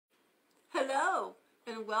Hello,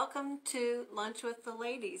 and welcome to Lunch with the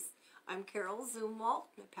Ladies. I'm Carol Zumwalt,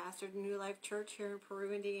 the pastor of New Life Church here in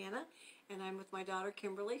Peru, Indiana, and I'm with my daughter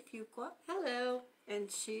Kimberly Fuqua. Hello.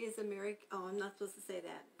 And she is a Mary. Oh, I'm not supposed to say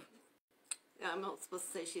that. I'm not supposed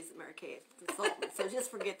to say she's a Mary Kay consultant, so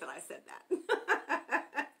just forget that I said that.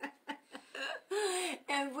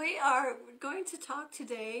 And we are going to talk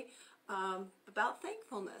today about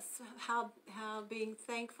thankfulness, how being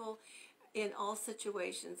thankful in all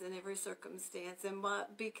situations, in every circumstance. And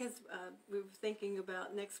because we were thinking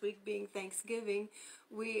about next week being Thanksgiving,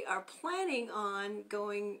 we are planning on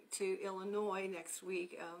going to Illinois next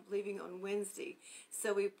week, leaving on Wednesday.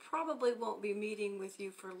 So we probably won't be meeting with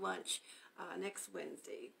you for lunch next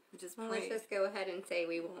Wednesday. Let's just go ahead and say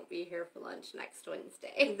we won't be here for lunch next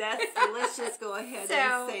Wednesday. Let's just go ahead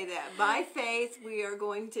and say that. By faith, we are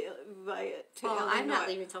going to Illinois. I'm not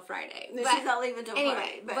leaving till Friday. No, she's not leaving till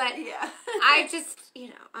Friday. But yeah. I just,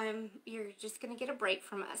 you're just going to get a break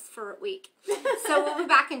from us for a week. So we'll be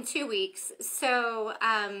back in 2 weeks. So,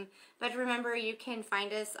 but remember, you can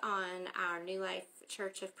find us on our New Life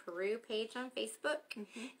Church of Peru page on Facebook.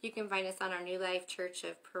 Mm-hmm. You can find us on our New Life Church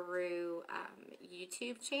of Peru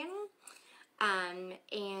YouTube channel.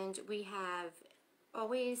 And we have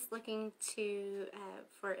always looking to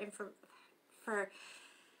for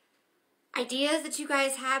ideas that you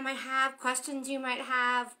guys might have, questions you might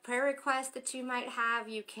have, prayer requests that you might have.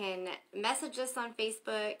 You can message us on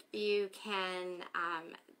Facebook. You can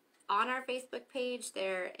on our Facebook page,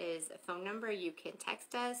 there is a phone number. You can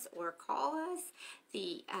text us or call us.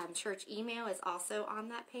 The church email is also on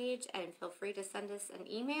that page, and feel free to send us an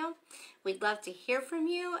email. We'd love to hear from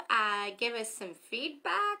you. Give us some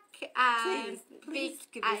feedback. Please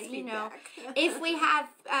give us feedback. If we have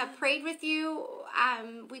prayed with you,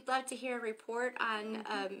 we'd love to hear a report on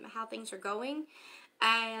how things are going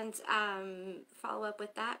and follow up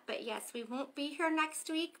with that. But yes, we won't be here next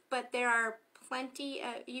week, but there are plenty.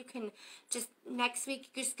 You can just next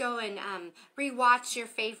week just go and rewatch your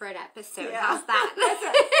favorite episode. Yeah. How's that?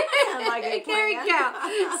 I like it. There we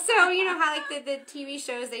go. So you know how like the TV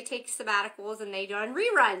shows, they take sabbaticals and they do on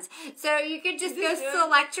reruns. So you could just go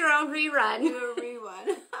select your own rerun. Do a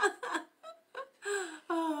rerun.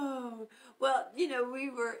 Oh well, we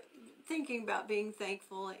were thinking about being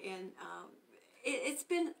thankful, and it's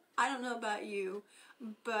been, I don't know about you,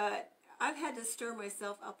 but I've had to stir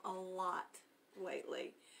myself up a lot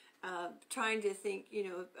lately, trying to think,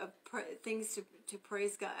 of things to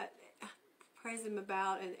praise God, praise Him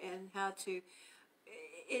about, and how to.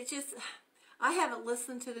 It just, I haven't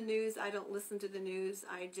listened to the news. I don't listen to the news.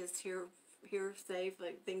 I just hear say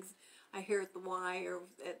like things I hear at the Y or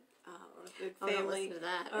at the family,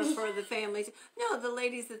 or for the families. No, the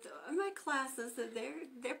ladies in my classes,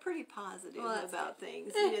 they're pretty positive about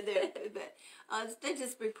things. They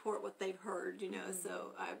just report what they've heard,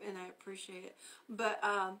 So I appreciate it. But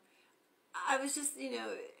I was just,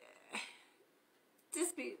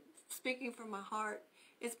 speaking from my heart.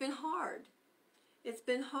 It's been hard. It's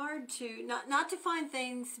been hard to not to find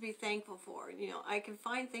things to be thankful for. I can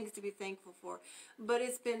find things to be thankful for, but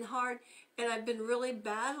it's been hard, and I've been really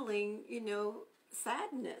battling,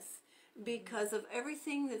 sadness because of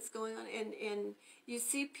everything that's going on. And you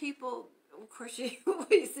see people, of course, you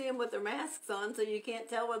see them with their masks on, so you can't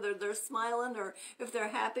tell whether they're smiling or if they're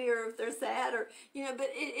happy or if they're sad, or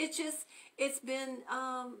But it's been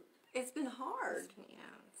hard. Yeah.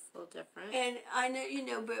 A little different. And I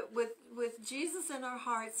know, but with Jesus in our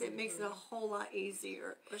hearts, it makes it a whole lot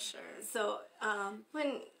easier. For sure. So,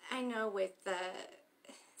 when I know with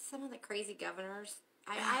some of the crazy governors,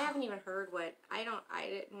 I haven't even heard I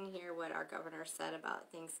didn't hear what our governor said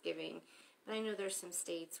about Thanksgiving, but I know there's some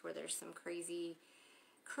states where there's some crazy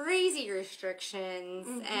restrictions,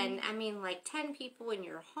 and I mean, like 10 people in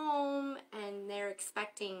your home, and they're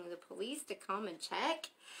expecting the police to come and check,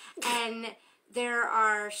 and there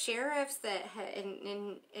are sheriffs that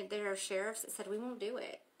said we won't do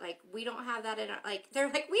it. Like, we don't have that in our, they're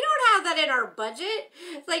like, we don't have that in our budget,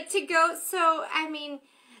 to go. So I mean,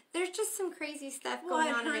 there's just some crazy stuff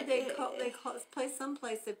going on. I heard they place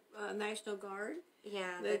someplace the National Guard.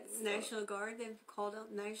 Yeah, the National Guard. They've called out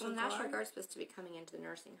National Guard. National Guard's supposed to be coming into the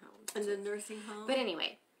nursing homes. And the nursing home. But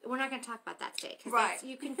anyway, we're not going to talk about that today, because right.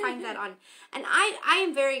 You can find that on. And I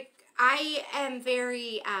am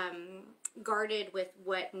very guarded with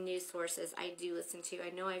what news sources I do listen to.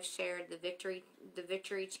 I know I've shared the Victory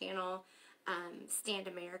Channel, Stand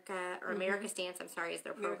America, or America Stands, I'm sorry, is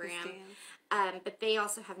their program. But they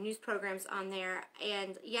also have news programs on there.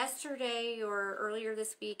 And yesterday or earlier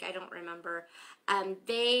this week, I don't remember,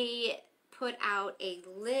 they put out a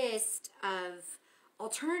list of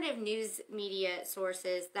alternative news media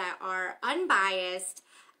sources that are unbiased.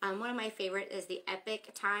 One of my favorite is the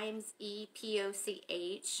Epoch Times,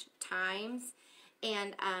 EPOCH Times,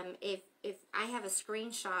 and if I have a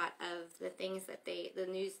screenshot of the things that the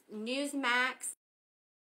Newsmax,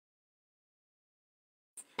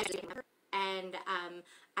 and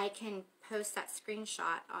I can post that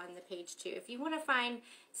screenshot on the page too. If you want to find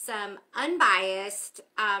some unbiased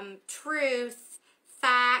truth,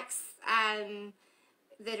 facts,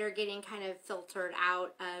 that are getting kind of filtered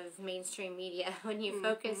out of mainstream media, when you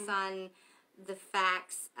focus on the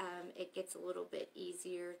facts, it gets a little bit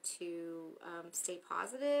easier to stay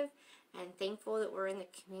positive and thankful that we're in the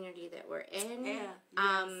community that we're in. Yeah.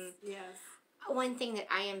 Yes. One thing that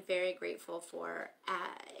I am very grateful for,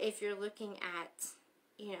 if you're looking at,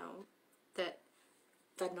 you know, the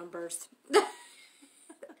numbers.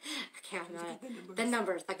 Okay, I'm not, the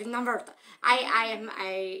numbers, like the numbers.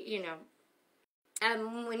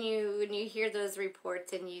 When you hear those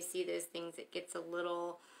reports and you see those things, it gets a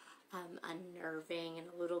little unnerving and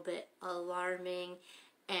a little bit alarming.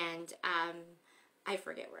 And I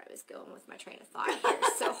forget where I was going with my train of thought here.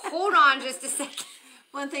 So hold on just a second.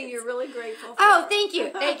 One thing you're really grateful for. Oh, thank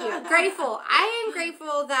you. Grateful. I am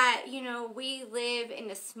grateful that, you know, we live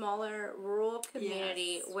in a smaller rural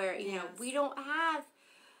community where, you know, we don't have,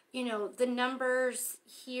 you know, the numbers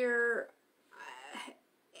here.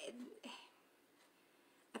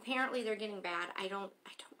 Apparently they're getting bad. I don't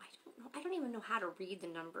know. I don't even know how to read the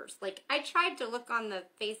numbers. Like, I tried to look on the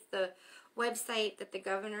website that the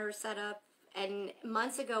governor set up, and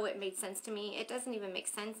months ago it made sense to me. It doesn't even make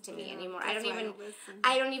sense to me anymore. I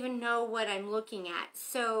don't even know what I'm looking at.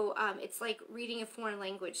 So it's like reading a foreign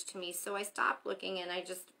language to me. So I stopped looking and I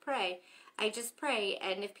just pray.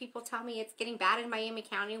 And if people tell me it's getting bad in Miami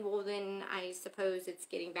County, well, then I suppose it's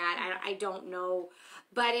getting bad. I don't know.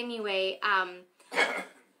 But anyway,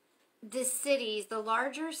 the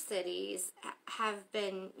larger cities have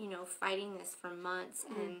been, you know, fighting this for months,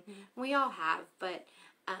 and we all have, but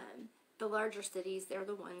the larger cities, they're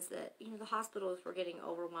the ones that, you know, the hospitals were getting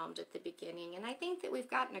overwhelmed at the beginning, and I think that we've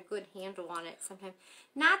gotten a good handle on it sometimes.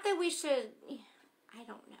 Not that we should, I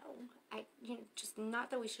don't know, just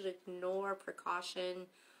not that we should ignore precaution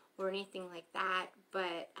or anything like that,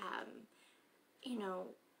 but, you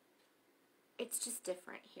know, it's just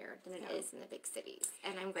different here than it is in the big cities,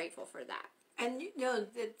 and I'm grateful for that. And, you know,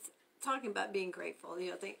 it's talking about being grateful,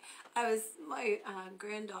 you know, my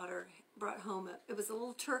granddaughter brought home, it was a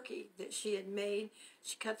little turkey that she had made.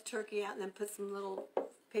 She cut the turkey out and then put some little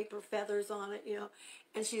paper feathers on it, you know,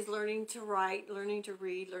 and she's learning to write, learning to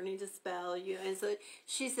read, learning to spell, you know, and so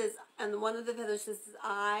she says, and one of the feathers says,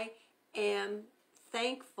 I am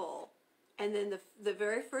thankful. And then the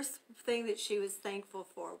very first thing that she was thankful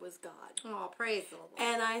for was God. Oh, praise the Lord.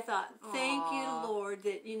 And I thought, thank you, Lord,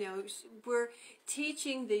 that, you know, we're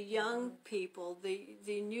teaching the young people, the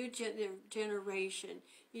new generation,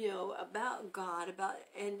 you know, about God,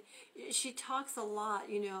 and she talks a lot,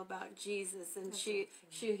 you know, about Jesus, and she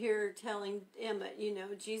hear her telling Emma, you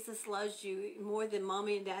know, Jesus loves you more than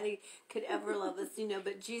Mommy and Daddy could ever love us, you know,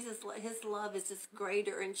 but Jesus, his love is just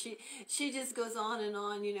greater, and she just goes on,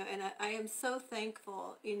 you know, and I am so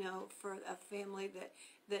thankful, you know, for a family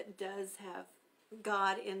that does have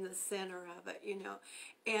God in the center of it, you know,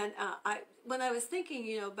 and when I was thinking,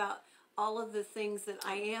 you know, about all of the things that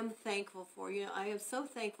I am thankful for. You know, I am so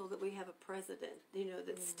thankful that we have a president, you know,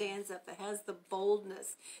 that stands up, that has the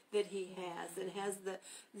boldness that he has, and has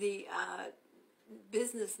the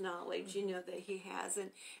business knowledge, you know, that he has.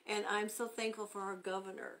 And I'm so thankful for our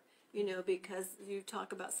governor, you know, because you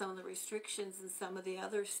talk about some of the restrictions in some of the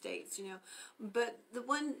other states, you know. But the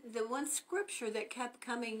one scripture that kept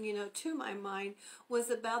coming, you know, to my mind was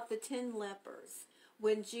about the 10 lepers.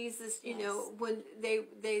 When Jesus, you know, when they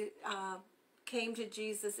came to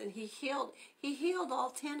Jesus and he healed all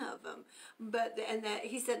 10 of them, and that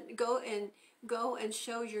he said, go and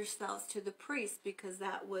show yourselves to the priest, because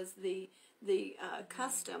that was the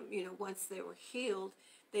custom. You know, once they were healed,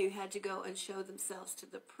 they had to go and show themselves to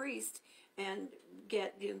the priest and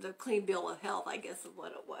get, you know, the clean bill of health, I guess is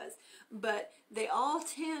what it was. But they all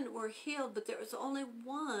 10 were healed, but there was only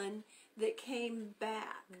one that came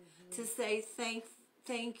back to say thank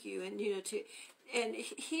you, and, you know, and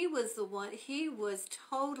he was the one, he was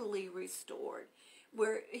totally restored,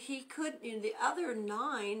 where he could, you know, the other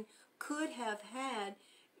 9 could have had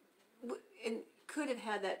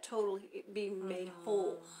that total be made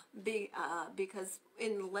whole, because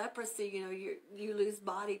in leprosy, you know, you lose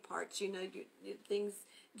body parts, you know, things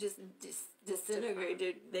just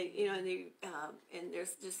disintegrated. They, you know, and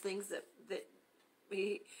there's just things that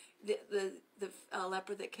the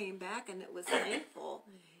leper that came back and it was thankful,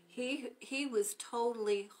 he was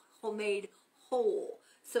totally made whole.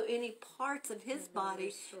 So any parts of his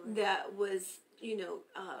body that was,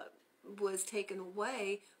 was taken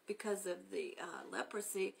away because of the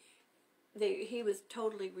leprosy, he was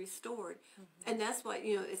totally restored. And that's why,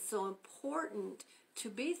 it's so important to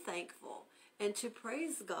be thankful and to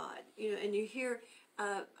praise God. And you hear,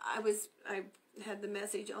 I had the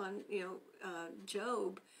message on,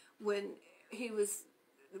 Job, when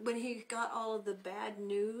he got all of the bad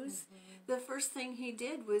news, the first thing he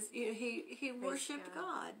did was, he worshiped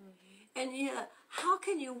God. And how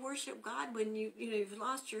can you worship God when you've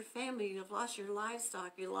lost your family, you've lost your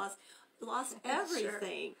livestock, you lost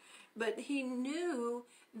everything? But he knew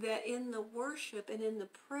that in the worship and in the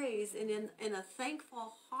praise and in a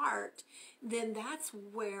thankful heart, then that's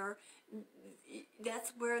where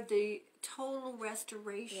the total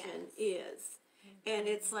restoration is. And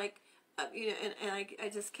it's like, and I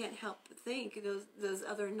just can't help but think those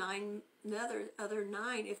other nine,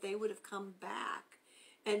 if they would have come back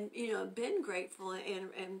and been grateful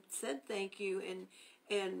and said thank you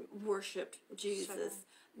and worshipped Jesus,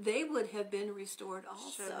 they would have been restored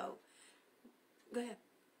also. Go ahead.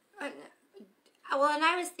 Well, and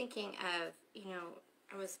I was thinking of,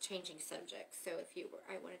 I was changing subjects, so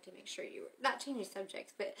I wanted to make sure you were, not changing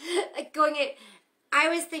subjects, but like I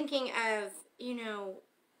was thinking of,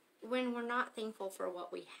 when we're not thankful for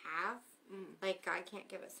what we have, like God can't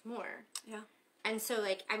give us more. Yeah. And so,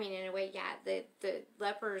 in a way, the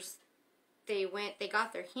lepers, they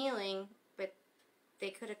got their healing, but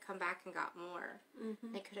they could have come back and got more.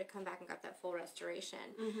 They could have come back and got that full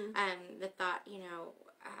restoration. The thought,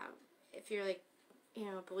 if you're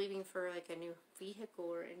believing for a new vehicle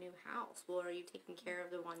or a new house, well, are you taking care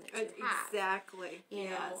of the one that you have? Exactly.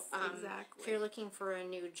 Yes, exactly. If you're looking for a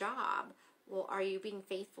new job, well, are you being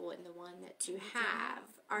faithful in the one that you have?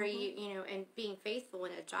 Are you, and being faithful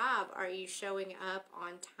in a job, are you showing up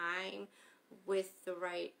on time with the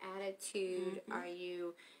right attitude? Are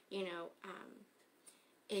you,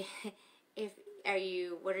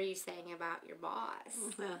 what are you saying about your boss?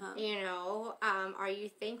 Are you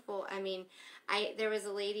thankful? There was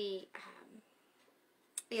a lady,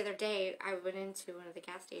 the other day, I went into one of the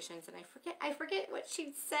gas stations, and I forget what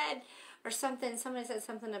she said, or something. Somebody said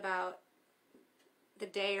something about the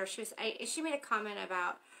day, or she made a comment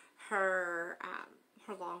about her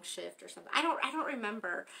long shift or something. I don't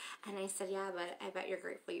remember. And I said, yeah, but I bet you're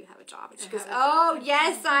grateful you have a job. And she goes, oh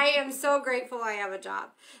yes, I am so grateful I have a job.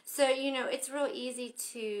 So it's real easy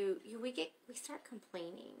to we start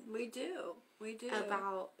complaining. We do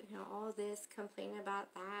about all this, complain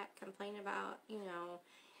about that, complain about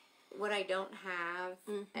what I don't have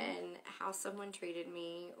and how someone treated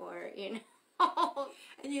me, or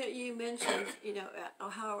And you mentioned,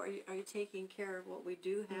 how are you taking care of what we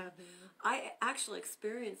do have? I actually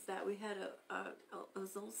experienced that. We had it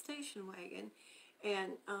was an old station wagon,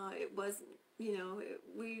 and it wasn't,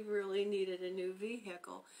 we really needed a new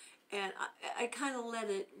vehicle, and I kind of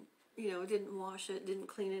let it, didn't wash it, didn't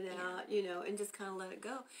clean it out, and just kind of let it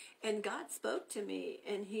go. And God spoke to me,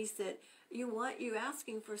 and He said, you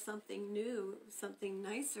asking for something new, something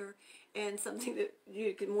nicer, and something that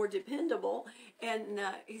more dependable. And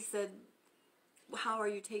He said, how are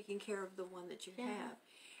you taking care of the one that you have?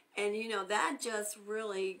 And that just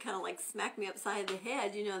really kind of smacked me upside the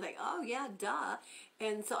head, like, oh yeah, duh.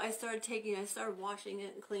 And so I started washing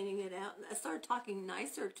it and cleaning it out, and I started talking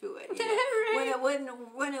nicer to it. Right. When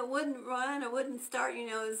it wouldn't run or wouldn't start, it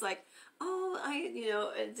was like,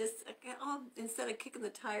 and just, instead of kicking the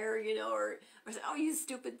tire, or say, oh, you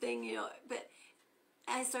stupid thing, but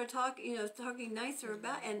I started talking nicer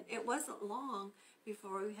about, and it wasn't long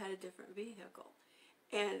before we had a different vehicle.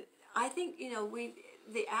 And I think,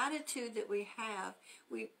 the attitude that we have,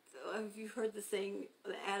 you've heard the saying,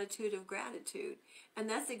 the attitude of gratitude, and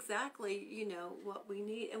that's exactly, what we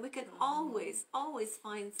need. And we can always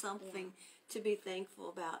find something to be thankful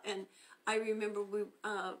about. And I remember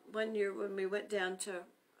one year when we went down to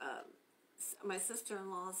my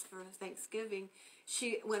sister-in-law's for Thanksgiving,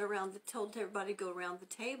 she went around, told everybody to go around the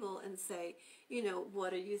table and say,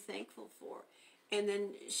 what are you thankful for? And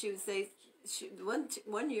then she would say,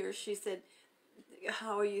 one year she said,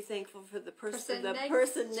 how are you thankful for the person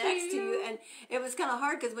next to you? And it was kind of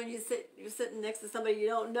hard because when you're sitting next to somebody you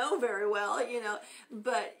don't know very well,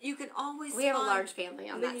 but you can always have a large family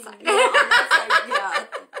on that side. On that side,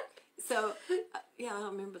 So, I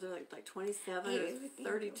don't remember, they're like 27 or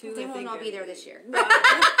 32. They won't all be there this year.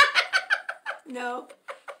 No.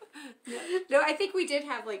 No, I think we did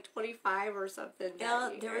have like 25 or something. Yeah,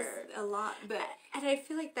 there was a lot, but and I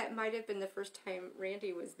feel like that might have been the first time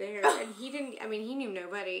Randy was there, and he didn't. I mean, he knew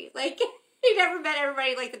nobody. Like he never met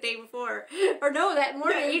everybody like the day before, or no, that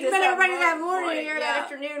morning. No, He just met that everybody that morning, morning or that yeah.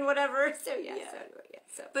 afternoon, whatever. So yeah. Yeah. So anyway, yeah.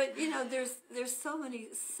 So, but you know, there's so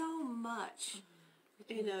much.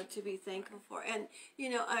 You know, to be thankful for. And, you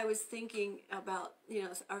know, I was thinking about, you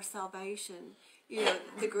know, our salvation. You know,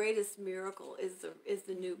 the greatest miracle is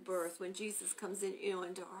the new birth, when Jesus comes in, you know,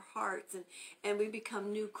 into our hearts, and we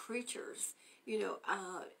become new creatures, you know,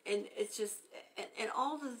 and it's just, and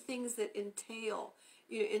all the things that entail,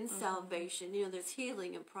 you know, in salvation. You know, there's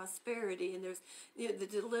healing and prosperity, and there's, you know, the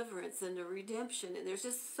deliverance and the redemption, and there's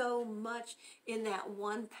just so much in that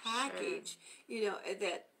one package, you know,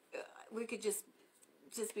 that we could just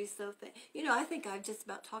be so you know, I think I've just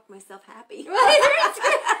about talked myself happy. I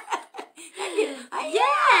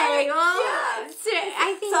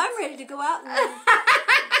think so. I'm ready to go out and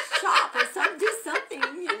shop or do something,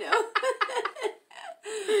 you know.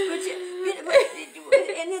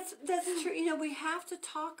 That's true. You know, we have to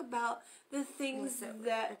talk about the things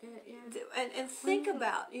that and think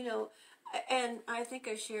about, you know. And I think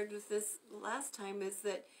I shared with this last time is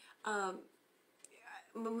that.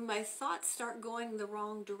 When my thoughts start going the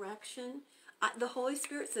wrong direction, the Holy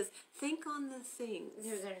Spirit says, think on the things.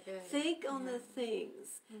 Think on the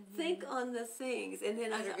things. Think on the things. And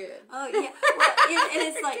then I go, oh, yeah. Well, and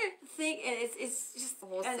it's like, think, and it's just,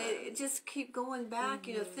 awesome. And it just keep going back,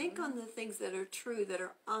 you know, think on the things that are true, that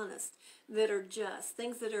are honest, that are just,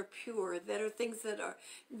 things that are pure, that are things that are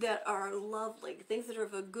lovely, things that are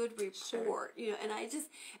of a good report, you know, and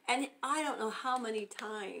I don't know how many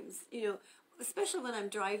times, you know, especially when I'm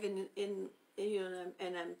driving in you know,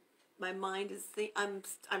 and my mind is I'm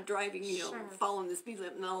driving, you know, following the speed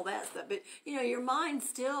limit and all that stuff. But you know, your mind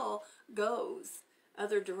still goes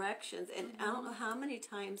other directions, and I don't know how many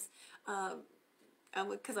times,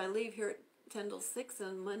 because I leave here at 10 till 6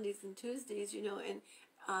 on Mondays and Tuesdays, you know, and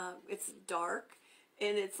it's dark,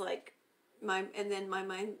 and it's like my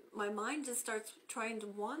mind just starts trying to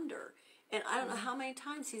wander. And I don't know how many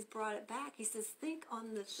times he's brought it back. He says, think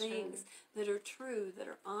on the things that are true, that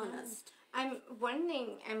are honest. I'm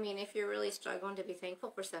wondering, I mean, if you're really struggling to be thankful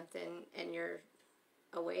for something and you're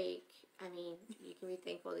awake, I mean, you can be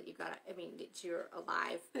thankful that that you're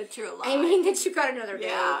alive. That you're alive. I mean, that you got another day.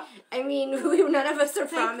 Yeah. I mean, none of us are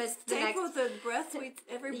promised the next. Thankful for the breath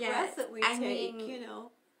every breath that we take, you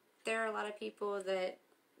know. There are a lot of people that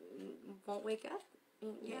won't wake up.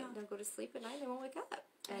 They'll go to sleep at night, they won't wake up.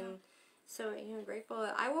 And so, you know, grateful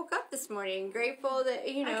that I woke up this morning. Grateful that,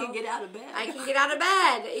 you know. I can get out of bed.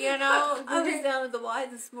 You know. I was down at the Y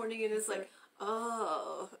this morning, and it's like, you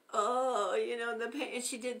know, the pain. And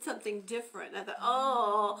she did something different. I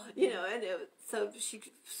thought, you know, and so she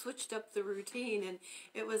switched up the routine, and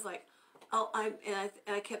it was like, I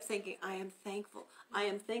kept thinking, I am thankful. I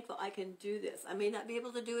am thankful I can do this. I may not be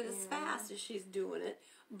able to do it as fast as she's doing it,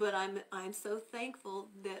 but I'm so thankful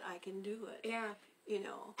that I can do it. Yeah. You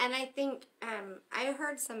know. And I think, I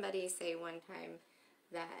heard somebody say one time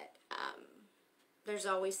that there's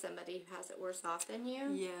always somebody who has it worse off than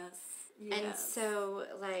you. Yes. And so,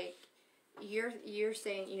 like, you're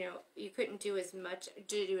saying, you know, you couldn't do as much,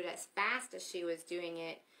 do it as fast as she was doing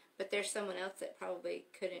it, but there's someone else that probably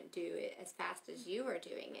couldn't do it as fast as you were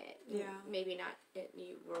doing it. Yeah. Maybe not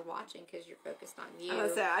you were watching because you're focused on you.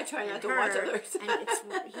 I try not to watch others. And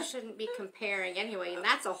you shouldn't be comparing anyway, and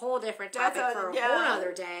that's a whole different topic for a whole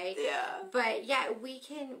other day. Yeah. But yeah, we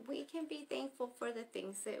can be thankful for the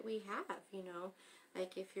things that we have, you know.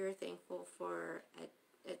 Like if you're thankful for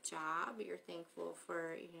a job, you're thankful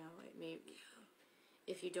for, you know, maybe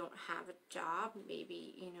if you don't have a job,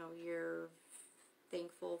 maybe, you know, you're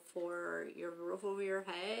thankful for your roof over your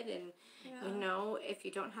head, and you know, if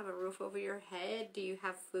you don't have a roof over your head, do you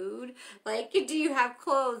have food? Like, do you have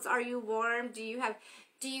clothes? Are you warm? Do you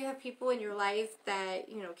have people in your life that,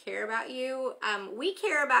 you know, care about you? We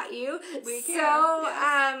care about you. We care.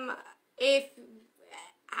 So,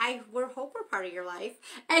 we hope we're part of your life,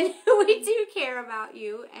 and we do care about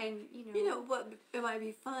you, and you know what, it might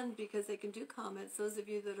be fun because they can do comments. Those of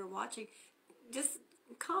you that are watching, just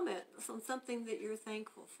comment on something that you're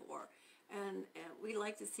thankful for, and we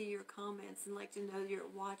like to see your comments and like to know you're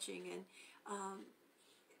watching, and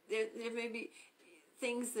there may be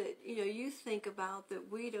things that, you know, you think about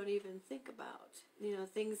that we don't even think about, you know,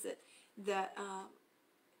 things that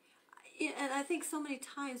and I think so many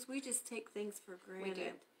times we just take things for granted. We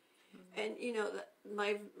do. And you know,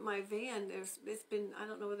 my van, it's been, I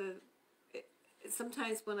don't know whether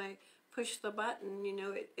sometimes when I push the button, you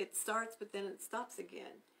know, it starts, but then it stops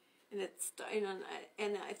again. it's,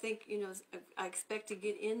 and I think, I expect to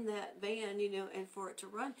get in that van, and for it to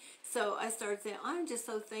run. So I started saying, I'm just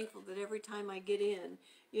so thankful that every time I get in,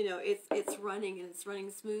 it's running, and it's running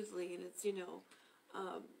smoothly, and it's, and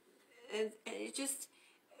it just,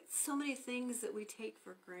 so many things that we take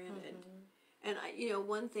for granted. And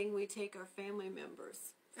one thing, we take our family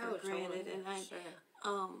members for granted. Totally.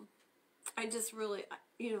 And I just really,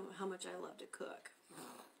 how much I love to cook.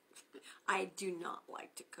 I do not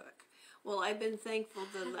like to cook. Well, I've been thankful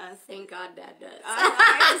the last. Thank God Dad does.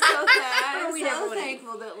 I'm so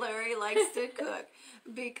thankful that Larry likes to cook,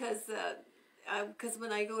 because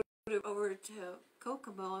when I go over to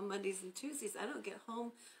Kokomo on Mondays and Tuesdays, I don't get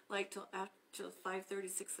home like till 5:30,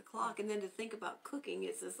 6 o'clock, and then to think about cooking,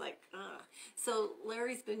 it's just like, So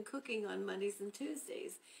Larry's been cooking on Mondays and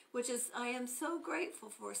Tuesdays, which is, I am so grateful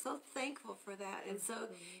for, so thankful for that. And so,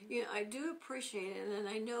 I do appreciate it, and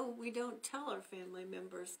I know we don't tell our family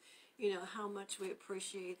members, how much we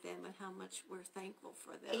appreciate them and how much we're thankful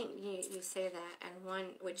for them. You say that, and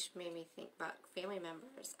one which made me think about family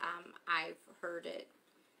members. I've heard it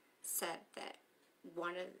said that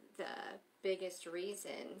one of the biggest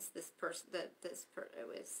reasons it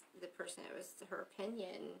was her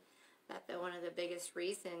opinion that one of the biggest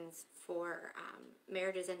reasons for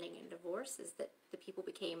marriages ending in divorce is that the people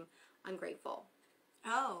became ungrateful.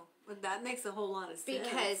 Oh, well, that makes a whole lot of sense.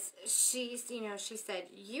 Because she said,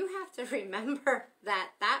 you have to remember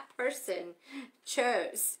that person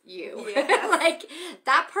chose you. Yes. Like,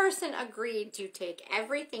 that person agreed to take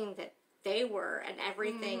everything that they were and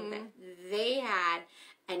everything that they had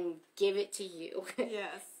and give it to you.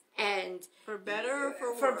 Yes. And for better or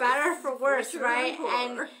for worse. For better or for worse, right?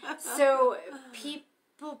 And so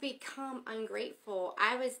people become ungrateful.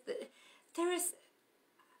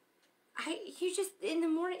 In the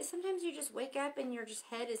morning, sometimes you just wake up and your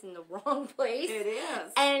head is in the wrong place. It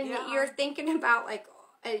is. And you're thinking about, like,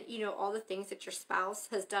 all the things that your spouse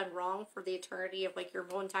has done wrong for the eternity of, like, your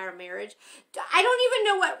whole entire marriage. I don't even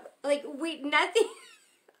know nothing.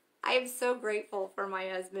 I am so grateful for my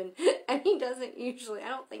husband, and he doesn't usually, I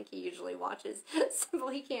don't think he usually watches. Well,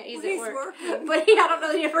 he can't, he's at work. Working. But I don't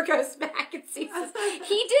know that he ever goes back and sees us.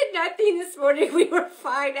 He did nothing this morning. We were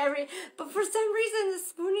fine. But for some reason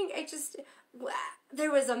this morning,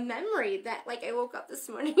 there was a memory that, like, I woke up this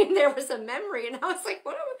morning and there was a memory, and I was like,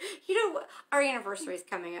 our anniversary is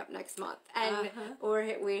coming up next month, and we're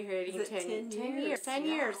hitting 10 years. 10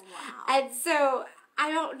 years. Wow. And so, I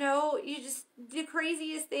don't know, the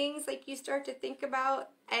craziest things, like, you start to think about,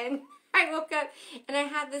 and I woke up, and I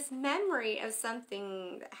had this memory of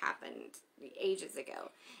something that happened ages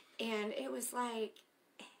ago, and it was like,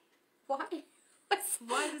 why? So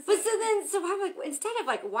I'm like, instead of,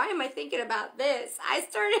 like, why am I thinking about this, I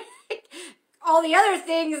started, like, all the other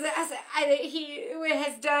things that he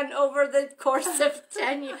has done over the course of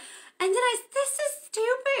 10 years. And then this is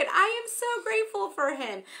stupid. I am so grateful for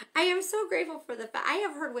him. I am so grateful for the fact. I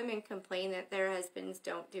have heard women complain that their husbands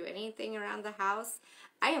don't do anything around the house.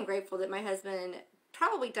 I am grateful that my husband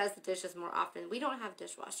probably does the dishes more often. We don't have a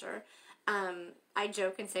dishwasher. I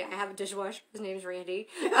joke and say I have a dishwasher. His name's Randy.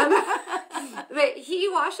 But he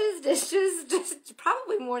washes dishes just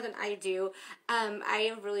probably more than I do. I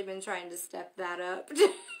have really been trying to step that up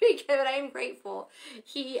because I am grateful.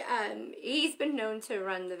 He's been known to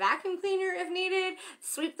run the vacuum cleaner if needed,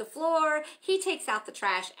 sweep the floor. He takes out the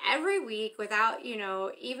trash every week without,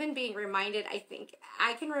 even being reminded. I think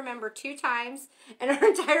I can remember 2 times in our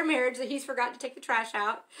entire marriage that he's forgotten to take the trash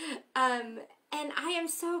out. And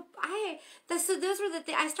those were the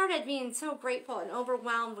things. I started being so grateful and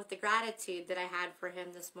overwhelmed with the gratitude that I had for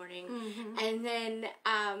him this morning. Mm-hmm. And then,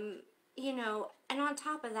 and on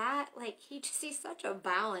top of that, like, he's such a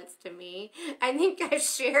balance to me. I think I've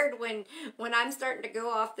shared when I'm starting to go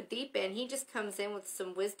off the deep end, he just comes in with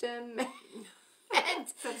some wisdom. And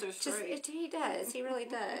he does. He really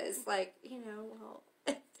does. Like,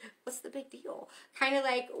 what's the big deal? Kind of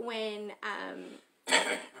like when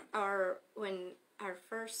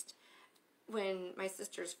when my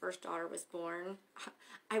sister's first daughter was born,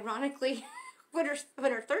 ironically, when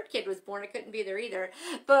her third kid was born, I couldn't be there either.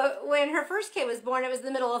 But when her first kid was born, it was in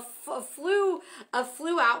the middle of a flu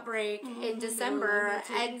outbreak in December,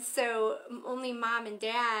 and so only mom and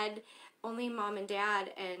dad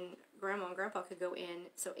and Grandma and Grandpa could go in,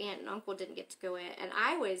 so Aunt and Uncle didn't get to go in, and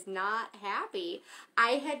I was not happy.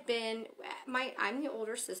 I'm the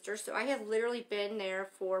older sister, so I had literally been there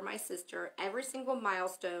for my sister, every single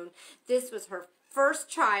milestone. This was her first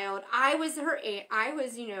child. I was her aunt. I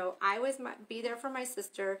was, be there for my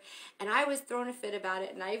sister, and I was throwing a fit about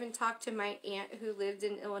it. And I even talked to my aunt who lived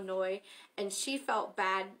in Illinois, and she felt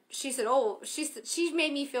bad. She said, she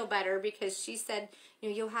made me feel better because she said,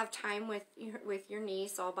 you'll have time with your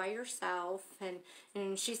niece all by yourself.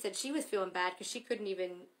 And she said she was feeling bad because she couldn't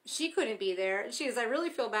be there. And she was, I really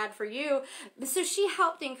feel bad for you. So she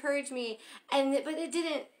helped encourage me. But it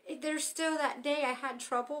didn't, there's still that day I had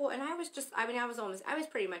trouble. And I was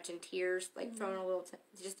pretty much in tears, like throwing a little,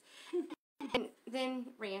 and then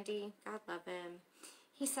Randy, God love him,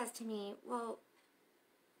 he says to me, well,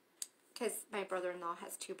 because my brother-in-law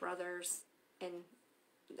has 2 brothers, and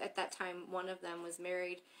at that time, one of them was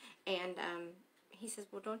married, and he says,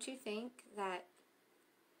 well, don't you think that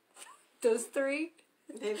those 3,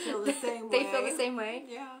 they feel the same way? They feel the same way?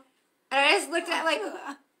 Yeah. And I just looked at it like,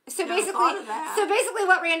 so basically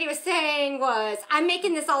what Randy was saying was, I'm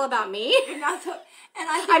making this all about me.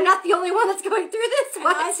 I'm not the only one that's going through this. And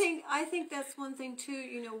I think that's one thing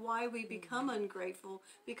too, why we become ungrateful,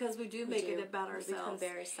 because we do make it about ourselves. We become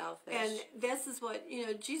very selfish. And this is what,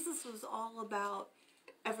 Jesus was all about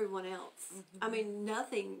everyone else. I mean,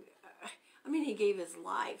 he gave his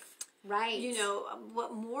life. Right.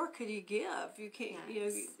 What more could he give? You can't,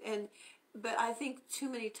 but I think too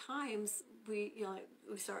many times we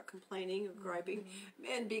start complaining or griping,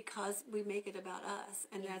 and because we make it about us.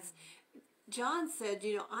 And that's, John said,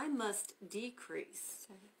 I must decrease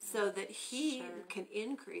so that he can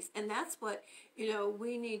increase. And that's what,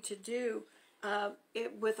 we need to do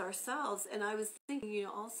with ourselves. And I was thinking,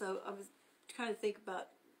 also, I was trying to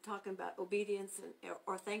talking about obedience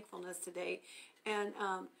or thankfulness today. And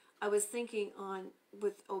I was thinking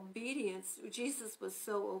with obedience, Jesus was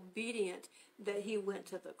so obedient that he went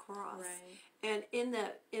to the cross. Right. And in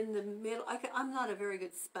the middle, I'm not a very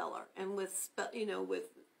good speller, and with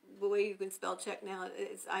the way you can spell check now,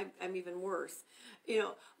 I'm even worse,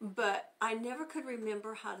 But I never could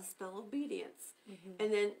remember how to spell obedience.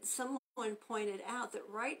 And then someone pointed out that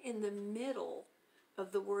right in the middle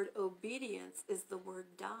of the word obedience is the word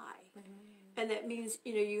die. And that means,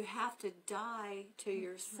 you have to die to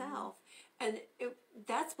yourself. And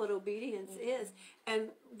that's what obedience is. And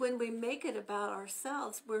when we make it about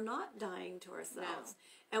ourselves, we're not dying to ourselves.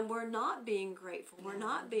 No. And we're not being grateful. No. We're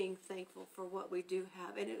not being thankful for what we do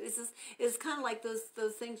have. And it's kind of like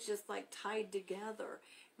those things just like tied together.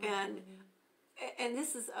 And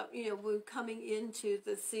this is, we're coming into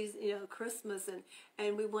the season, Christmas,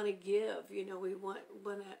 and we want to give, we want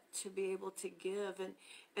to be able to give.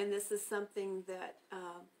 And this is something that,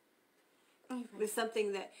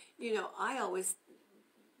 I always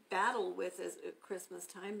battle with at Christmas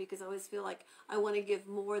time, because I always feel like I want to give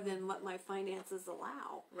more than what my finances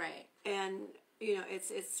allow. Right. And, it's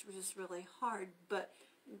just really hard, but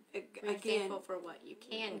being thankful for what you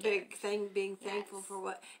can being thankful for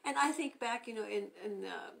what. And I think back, in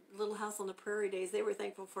Little House on the Prairie days, they were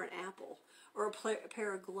thankful for an apple or a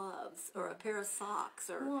pair of gloves or a pair of socks.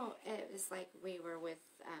 Well, it was like we were with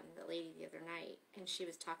the lady the other night, and she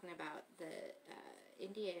was talking about the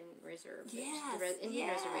Indian reserve, the Indian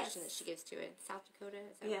reservation that she gives to in South Dakota.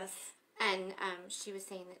 Is that yes. Right? And she was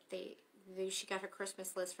saying that she got her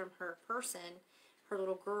Christmas list from her her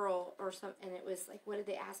little girl or something, and it was like, what did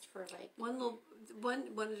they ask for? Like one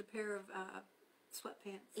wanted a pair of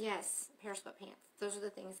sweatpants. Yes, a pair of sweatpants. Those are the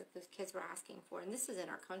things that the kids were asking for, and this is in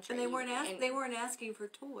our country. And they weren't asking for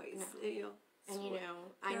toys. No.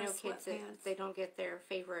 I know kids that they don't get their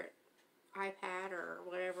favorite iPad or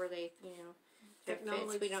whatever they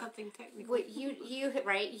technology, something technical. What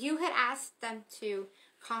you had asked them to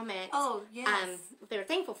comment. Oh, yes. What they were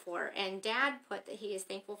thankful for, and Dad put that he is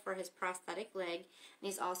thankful for his prosthetic leg, and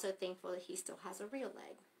he's also thankful that he still has a real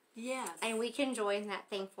leg. Yes. And we can join that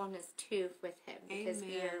thankfulness too with him, because Amen.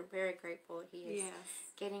 we are very grateful he is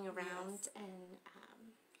getting around. Yes. And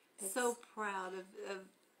so proud of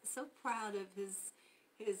his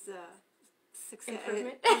success.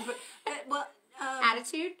 Improvement.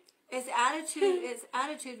 Attitude. His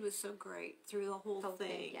attitude was so great through the whole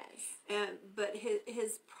thing. Yes. But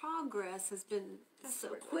his progress has been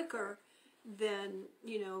quicker than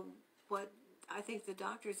what I think the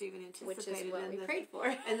doctors even anticipated. Which is what we prayed for.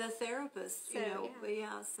 And the therapists,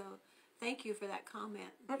 So thank you for that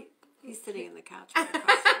comment. He's sitting in the couch right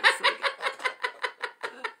across from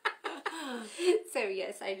me, so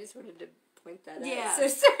yes, I just wanted to point that out. So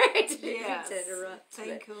sorry to interrupt.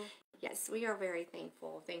 Thank you. Yes, we are very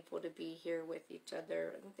thankful to be here with each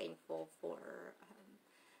other, and thankful for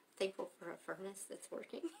a furnace that's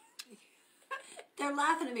working. They're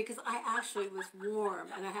laughing at me because I actually was warm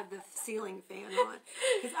and I have the ceiling fan on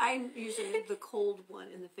because I'm usually the cold one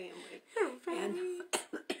in the family. And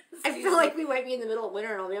I feel like we might be in the middle of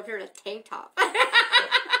winter and I'll be up here in a tank top.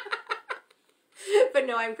 But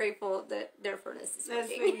no, I'm grateful that their furnace is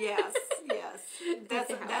working. Yes.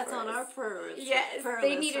 That's on our prayers. Yes,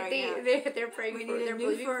 they needed they're praying for they're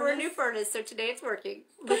believing for a new furnace. So today it's working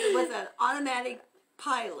with an automatic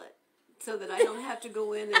pilot, so that I don't have to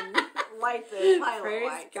go in and light the pilot Praise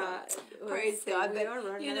lights. God. Praise God. But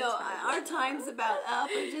our time's about up.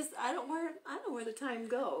 I don't know where the time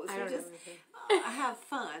goes. I don't know. Have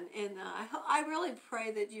fun, and I really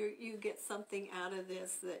pray that you get something out of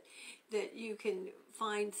this, that you can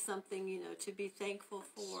find something to be thankful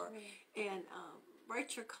for, and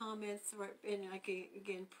write your comments, and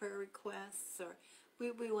again prayer requests, or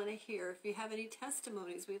we want to hear if you have any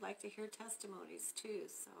testimonies. We'd like to hear testimonies too.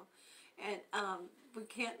 So, and we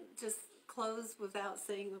can't just close without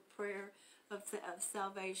saying a prayer of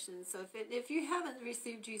salvation. So if you haven't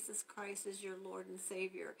received Jesus Christ as your Lord and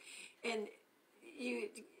Savior, and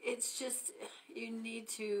it's just you need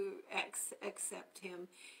to accept Him,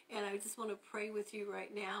 and I just want to pray with you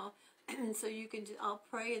right now. And so I'll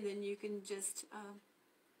pray, and then you can just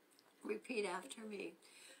repeat after me.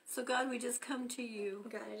 So God, we just come to you.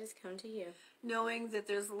 God, I just come to you, knowing that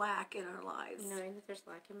there's lack in our lives. Knowing that there's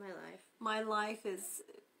lack in my life. My life is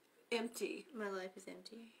empty. My life is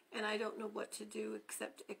empty. And I don't know what to do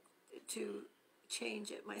except to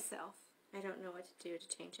change it myself. I don't know what to do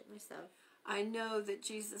to change it myself. I know that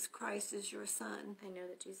Jesus Christ is your Son. I know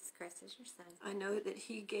that Jesus Christ is your Son. I know that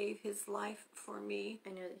He gave His life for me. I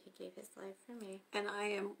know that He gave His life for me. And I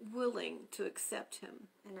am willing to accept Him.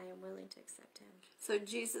 And I am willing to accept Him. So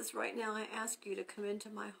Jesus, right now I ask you to come into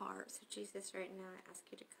my heart. So Jesus, right now I ask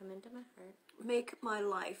you to come into my heart. Make my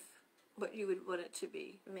life what you would want it to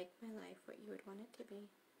be. Make my life what you would want it to be.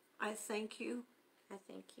 I thank you. I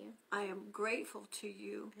thank you. I am grateful to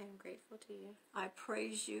you. I am grateful to you. I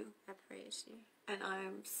praise you. I praise you. And I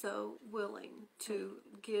am so willing to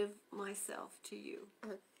give myself to you.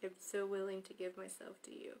 I'm so willing to give myself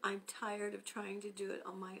to you. I'm tired of trying to do it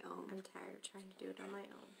on my own. I'm tired of trying to do it on my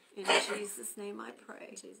own. In Jesus' name I pray.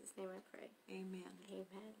 In Jesus' name I pray. Amen.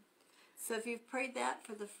 Amen. So if you've prayed that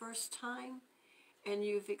for the first time and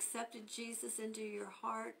you've accepted Jesus into your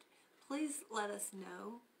heart, please let us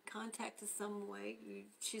know. Contact us some way.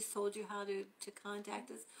 She's told you how to contact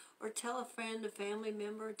us, or tell a friend, a family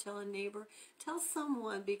member, tell a neighbor, tell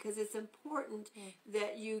someone, because it's important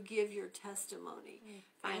that you give your testimony.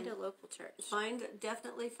 Find a local church.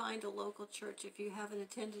 Definitely find a local church. If you haven't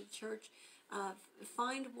attended church,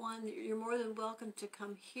 find one. You're more than welcome to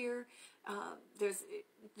come here. There's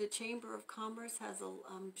the Chamber of Commerce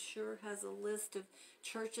I'm sure has a list of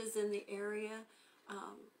churches in the area.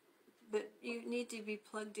 But you need to be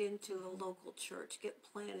plugged into a local church, get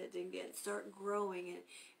planted and start growing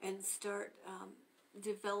and start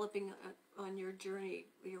developing on your journey,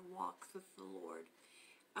 your walk with the Lord.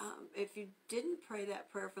 If you didn't pray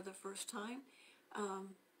that prayer for the first time,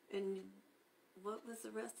 and what was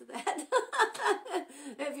the rest of that?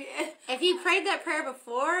 if you prayed that prayer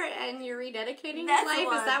before and you're rededicating your life,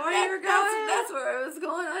 is that where you were going? That's where I was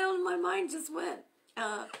going. My mind just went.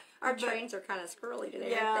 Our trains are kind of squirrely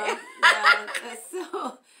today, yeah, aren't they?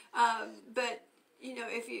 So, but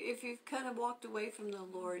if you've kind of walked away from the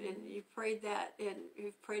Lord and you prayed that and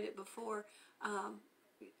you've prayed it before,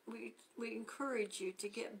 we encourage you to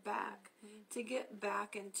get back,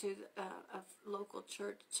 into a local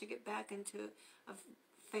church, to get back into a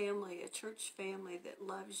family, a church family that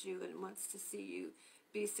loves you and wants to see you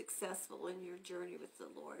be successful in your journey with the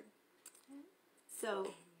Lord.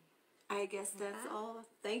 So I guess that's all.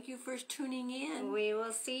 Thank you for tuning in. We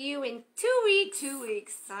will see you in 2 weeks. 2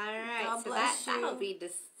 weeks. All right. God so bless you. that'll be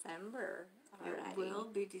December. It will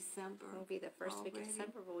be December. It'll be the first week of already.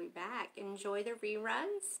 December. We'll be back. Enjoy the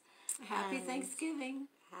reruns. Happy Thanksgiving.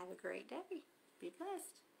 Have a great day. Be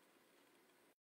blessed.